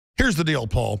here's the deal,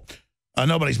 Paul.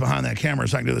 Nobody's behind that camera,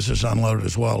 so I can do this just unloaded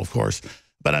as well, of course.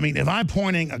 But, I mean, if I'm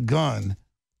pointing a gun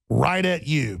right at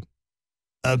you,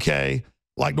 okay,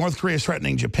 like North Korea is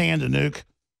threatening Japan to nuke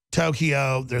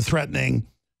Tokyo, they're threatening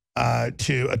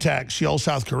to attack Seoul,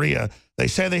 South Korea. They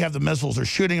say they have the missiles. They're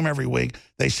shooting them every week.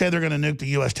 They say they're going to nuke the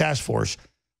U.S. task force.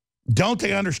 Don't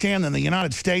they understand that the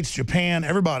United States, Japan,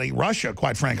 everybody, Russia,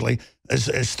 quite frankly,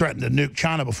 is threatened to nuke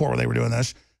China before they were doing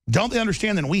this? Don't they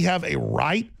understand that we have a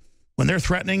right when they're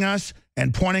threatening us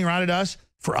and pointing right at us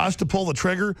for us to pull the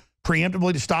trigger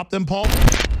preemptively to stop them, Paul?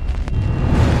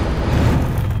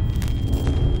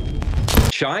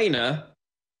 China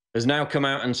has now come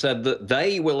out and said that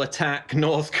they will attack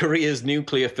North Korea's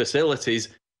nuclear facilities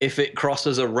if it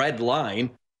crosses a red line.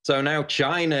 So now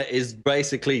China is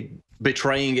basically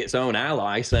betraying its own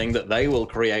ally, saying that they will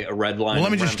create a red line. Well,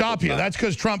 let me just stop you. That's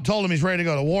because Trump told him he's ready to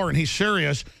go to war, and he's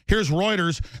serious. Here's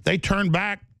Reuters. They turned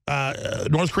back.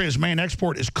 North Korea's main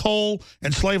export is coal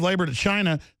and slave labor to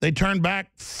China. They turned back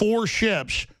 5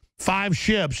 ships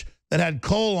that had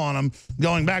coal on them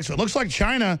going back. So it looks like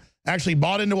China actually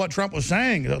bought into what Trump was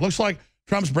saying. It looks like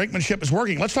Trump's brinkmanship is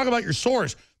working. Let's talk about your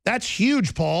source. That's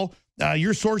huge, Paul.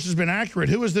 Your source has been accurate.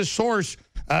 Who is this source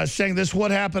saying this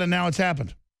would happen and now it's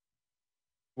happened?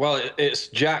 Well, it's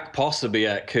Jack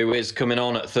Posobiec, who is coming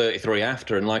on at 33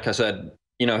 after. And like I said,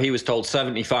 you know, he was told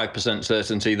 75%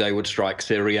 certainty they would strike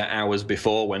Syria hours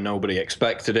before when nobody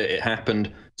expected it. It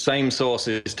happened. Same source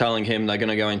is telling him they're going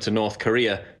to go into North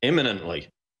Korea imminently.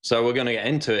 So we're going to get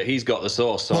into it. He's got the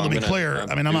source. So well, to be clear,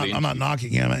 I mean, I'm not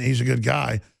knocking him. He's a good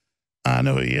guy. I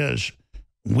know he is.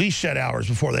 We said hours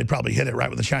before they'd probably hit it right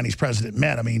when the Chinese president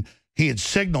met. I mean, he had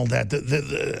signaled that.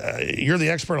 You're the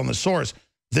expert on the source.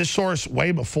 This source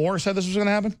way before said this was going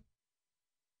to happen?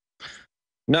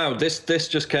 No, this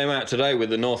just came out today with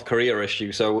the North Korea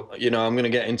issue. So, you know, I'm going to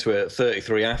get into it at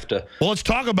 33 after. Well, let's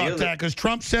talk about that, because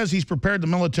Trump says he's prepared the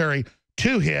military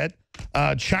to hit.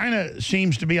 China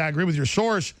seems to be, I agree with your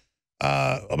source.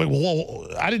 I mean, well,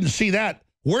 I didn't see that.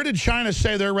 Where did China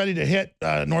say they're ready to hit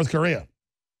North Korea?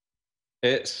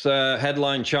 It's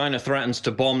headline, China threatens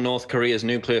to bomb North Korea's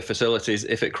nuclear facilities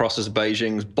if it crosses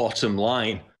Beijing's bottom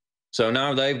line. So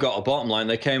now they've got a bottom line.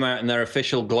 They came out in their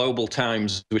official Global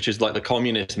Times, which is like the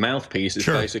communist mouthpiece. It's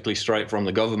basically straight from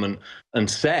the government, and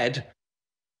said,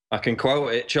 I can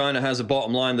quote it, China has a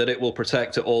bottom line that it will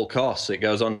protect at all costs. It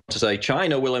goes on to say,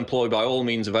 China will employ by all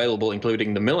means available,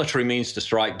 including the military means, to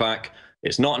strike back.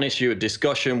 It's not an issue of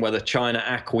discussion whether China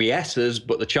acquiesces,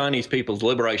 but the Chinese People's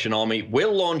Liberation Army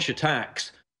will launch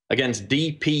attacks against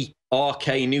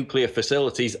DPRK nuclear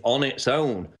facilities on its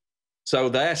own. So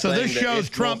this shows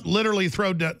Trump literally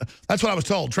that's what I was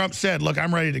told. Trump said, look,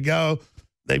 I'm ready to go.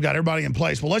 They've got everybody in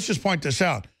place. Well, let's just point this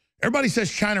out. Everybody says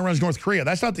China runs North Korea.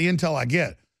 That's not the intel I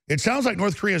get. It sounds like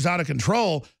North Korea is out of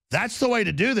control. That's the way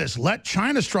to do this. Let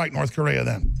China strike North Korea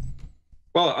then.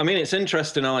 Well, I mean, it's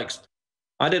interesting, Alex.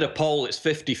 I did a poll. It's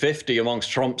 50-50 amongst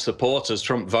Trump supporters,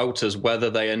 Trump voters, whether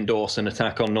they endorse an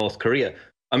attack on North Korea.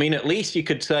 I mean, at least you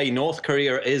could say North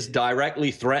Korea is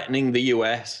directly threatening the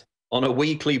U.S. on a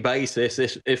weekly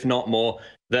basis, if not more.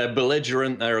 They're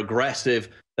belligerent, they're aggressive,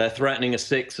 they're threatening a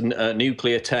 6th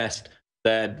nuclear test,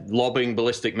 they're lobbing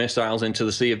ballistic missiles into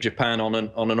the Sea of Japan on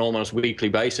an almost weekly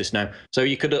basis now. So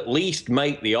you could at least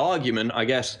make the argument, I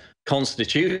guess,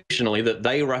 constitutionally, that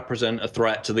they represent a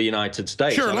threat to the United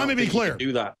States. Sure, let me be clear.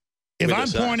 Do that. If I'm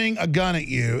pointing a gun at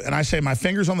you and I say my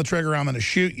finger's on the trigger, I'm going to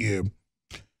shoot you,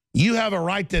 you have a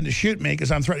right then to shoot me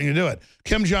because I'm threatening to do it.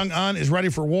 Kim Jong-un is ready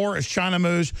for war as China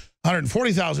moves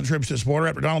 140,000 troops to its border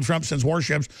after Donald Trump sends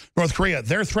warships to North Korea.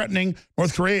 They're threatening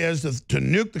North Korea is to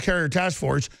nuke the carrier task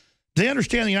force. Do they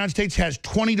understand the United States has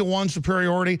 20-to-1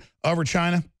 superiority over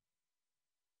China?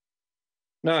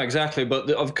 No, exactly. But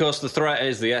of course, the threat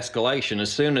is the escalation.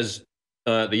 As soon as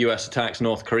the U.S. attacks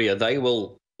North Korea, they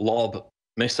will lob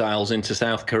missiles into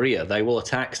South Korea. They will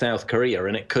attack South Korea,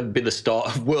 and it could be the start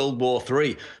of World War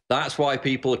III. That's why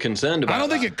people are concerned about it. I don't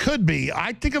think it could be.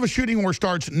 I think if a shooting war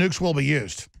starts, nukes will be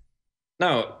used.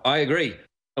 No, I agree.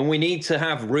 And we need to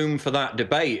have room for that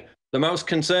debate. The most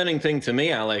concerning thing to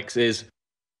me, Alex, is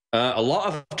a lot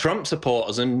of Trump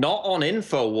supporters are not on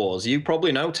InfoWars. You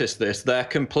probably noticed this. They're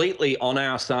completely on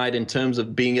our side in terms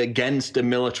of being against a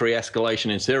military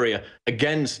escalation in Syria,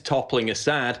 against toppling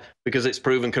Assad, because it's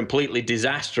proven completely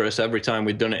disastrous every time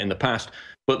we've done it in the past.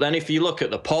 But then if you look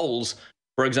at the polls,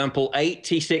 for example,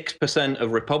 86%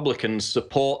 of Republicans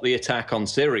support the attack on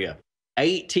Syria.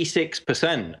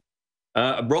 86%.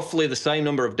 Roughly the same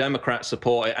number of Democrats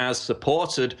support it as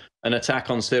supported an attack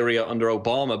on Syria under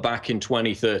Obama back in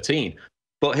 2013.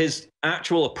 But his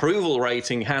actual approval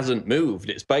rating hasn't moved.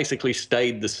 It's basically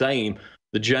stayed the same.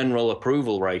 the general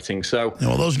approval rating. So, yeah,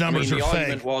 well, those numbers I mean, are the fake.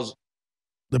 argument was,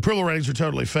 the approval ratings are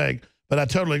totally fake, but I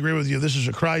totally agree with you. This is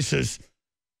a crisis.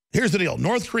 Here's the deal.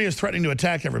 North Korea is threatening to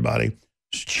attack everybody.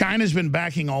 China's been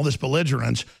backing all this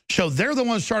belligerence, so they're the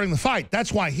ones starting the fight.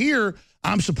 That's why here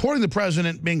I'm supporting the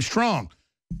president being strong.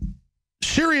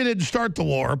 Syria didn't start the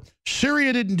war.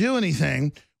 Syria didn't do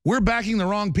anything. We're backing the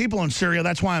wrong people in Syria.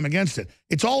 That's why I'm against it.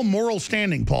 It's all moral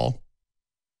standing, Paul.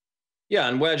 yeah,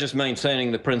 and we're just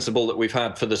maintaining the principle that we've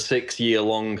had for the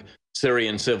 6-year-long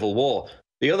Syrian civil war.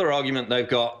 The other argument they've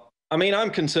got, I mean, I'm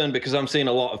concerned because I'm seeing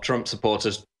a lot of Trump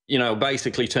supporters, you know,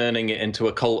 basically turning it into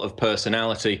a cult of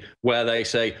personality where they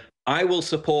say, I will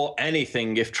support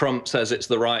anything if Trump says it's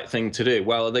the right thing to do.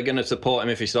 Well, are they going to support him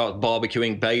if he starts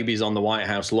barbecuing babies on the White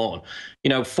House lawn? You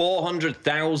know,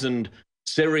 400,000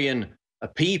 Syrian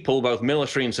people, both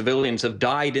military and civilians, have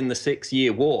died in the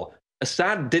 6-year war.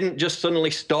 Assad didn't just suddenly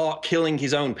start killing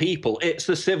his own people. It's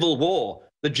a civil war.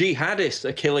 The jihadists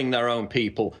are killing their own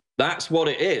people. That's what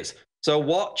it is. So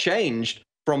what changed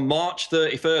from March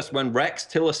 31st when Rex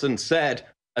Tillerson said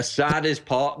Assad is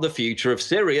part of the future of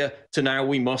Syria to now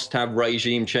we must have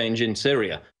regime change in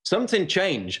Syria? Something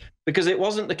changed because it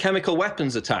wasn't the chemical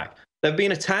weapons attack. There have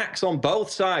been attacks on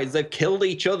both sides. They've killed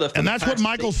each other. And that's what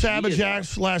Michael Savage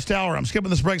asked last hour. I'm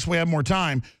skipping this break so we have more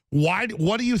time. What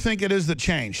do you think it is that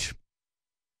changed?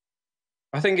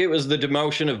 I think it was the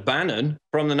demotion of Bannon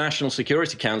from the National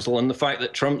Security Council and the fact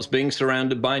that Trump's being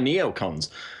surrounded by neocons.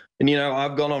 And, you know,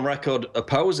 I've gone on record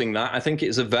opposing that. I think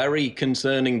it's a very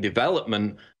concerning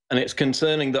development, and it's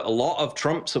concerning that a lot of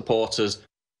Trump supporters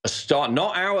are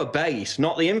not our base,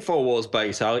 not the InfoWars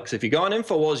base, Alex. If you go on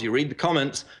InfoWars, you read the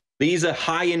comments, these are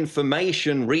high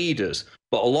information readers,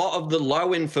 but a lot of the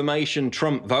low information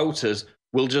Trump voters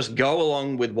will just go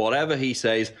along with whatever he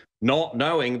says, not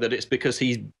knowing that it's because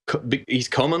he's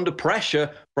come under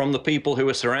pressure from the people who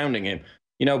are surrounding him.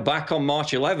 You know, back on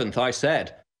March 11th, I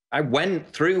said, I went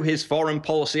through his foreign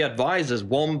policy advisors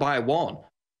one by one.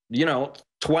 You know,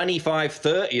 25,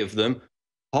 30 of them,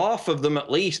 half of them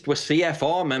at least were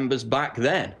CFR members back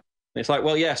then. And it's like,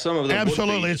 well, yeah, some of them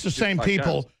absolutely, it's the same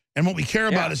people. And what we care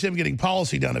about is him getting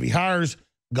policy done. If he hires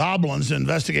goblins to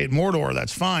investigate Mordor,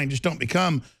 that's fine. Just don't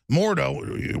become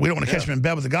Mordo. We don't want to catch him in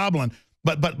bed with a goblin.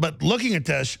 But looking at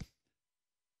this,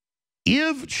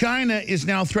 if China is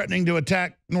now threatening to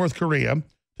attack North Korea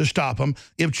to stop them,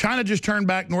 if China just turned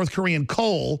back North Korean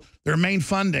coal, their main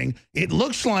funding, it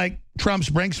looks like Trump's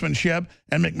brinksmanship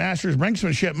and McMaster's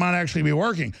brinksmanship might actually be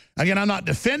working. Again, I'm not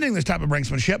defending this type of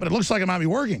brinksmanship, but it looks like it might be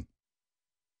working.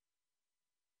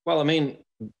 Well, I mean,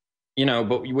 you know,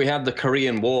 but we had the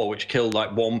Korean War, which killed like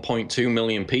 1.2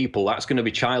 million people. That's going to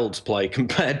be child's play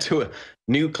compared to a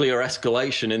nuclear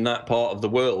escalation in that part of the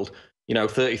world. You know,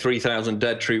 33,000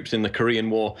 dead troops in the Korean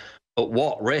War. At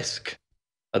what risk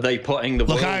are they putting the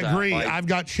world at? Look, I agree. I've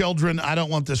got children. I don't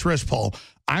want this risk, Paul.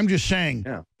 I'm just saying,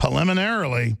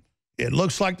 preliminarily, it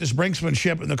looks like this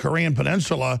brinksmanship in the Korean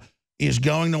Peninsula is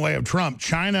going the way of Trump.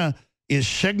 China is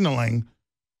signaling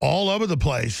all over the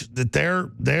place that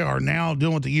they are now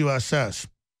doing what the U.S. says.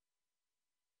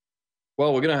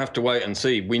 Well, we're going to have to wait and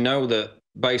see. We know that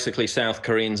basically South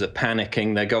Koreans are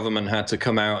panicking. Their government had to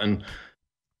come out and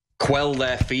quell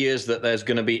their fears that there's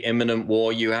going to be imminent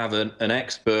war. You have an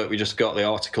expert, we just got the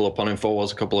article up on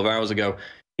InfoWars a couple of hours ago.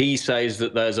 He says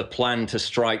that there's a plan to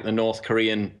strike the North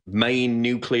Korean main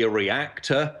nuclear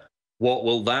reactor. What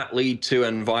will that lead to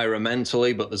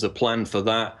environmentally? But there's a plan for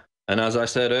that. And as I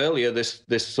said earlier, this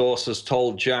source has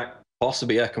told Jack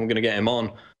Posobiec, I'm going to get him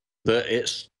on, that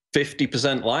it's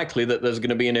 50% likely that there's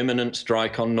going to be an imminent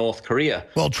strike on North Korea.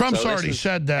 Well, Trump's already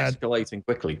said that. Escalating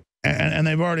quickly. And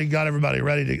they've already got everybody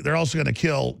ready to. They're also going to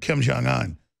kill Kim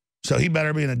Jong-un. So he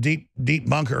better be in a deep, deep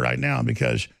bunker right now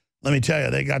because, let me tell you,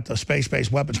 they got the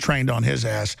space-based weapons trained on his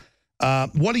ass.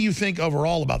 What do you think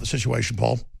overall about the situation,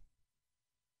 Paul?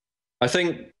 I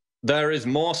think there is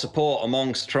more support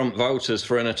amongst Trump voters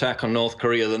for an attack on North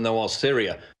Korea than there was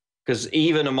Syria. Because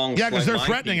even amongst... Yeah, because they're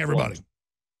threatening everybody.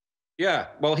 Yeah,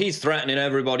 well, he's threatening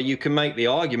everybody. You can make the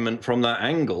argument from that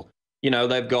angle. You know,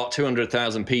 they've got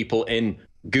 200,000 people in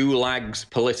gulags,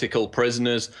 political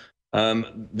prisoners.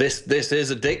 This is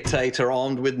a dictator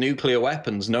armed with nuclear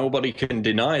weapons. Nobody can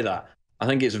deny that. I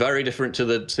think it's very different to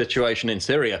the situation in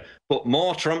Syria. But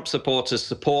more Trump supporters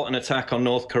support an attack on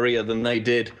North Korea than they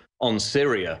did on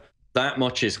Syria. That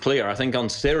much is clear. I think on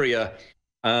Syria,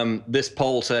 this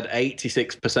poll said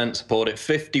 86% support it.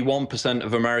 51%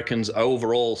 of Americans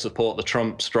overall support the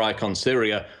Trump strike on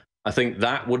Syria. I think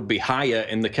that would be higher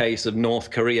in the case of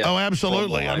North Korea. Oh,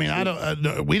 absolutely. I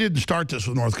mean, we didn't start this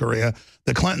with North Korea.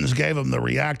 The Clintons gave them the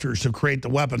reactors to create the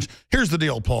weapons. Here's the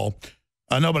deal, Paul.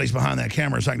 Nobody's behind that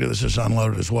camera, so I can do this. This is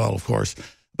unloaded as well, of course.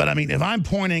 But, I mean, if I'm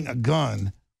pointing a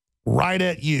gun right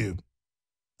at you,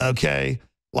 okay,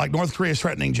 like North Korea is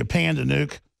threatening Japan to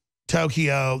nuke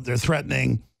Tokyo. They're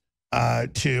threatening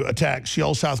to attack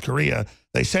Seoul, South Korea.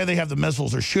 They say they have the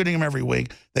missiles. They're shooting them every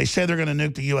week. They say they're going to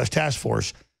nuke the U.S. task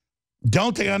force.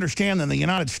 Don't they understand that the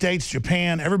United States,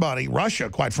 Japan, everybody, Russia,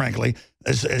 quite frankly,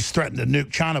 is threatened to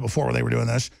nuke China before they were doing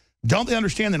this? Don't they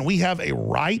understand that we have a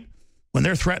right when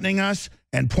they're threatening us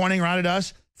and pointing right at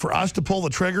us for us to pull the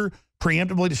trigger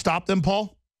preemptively to stop them,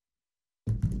 Paul?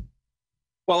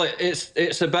 Well,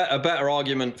 it's a better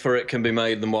argument for it can be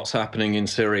made than what's happening in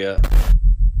Syria.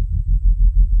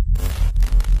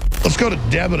 Let's go to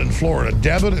Debit in Florida.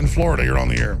 Debit in Florida, you're on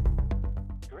the air.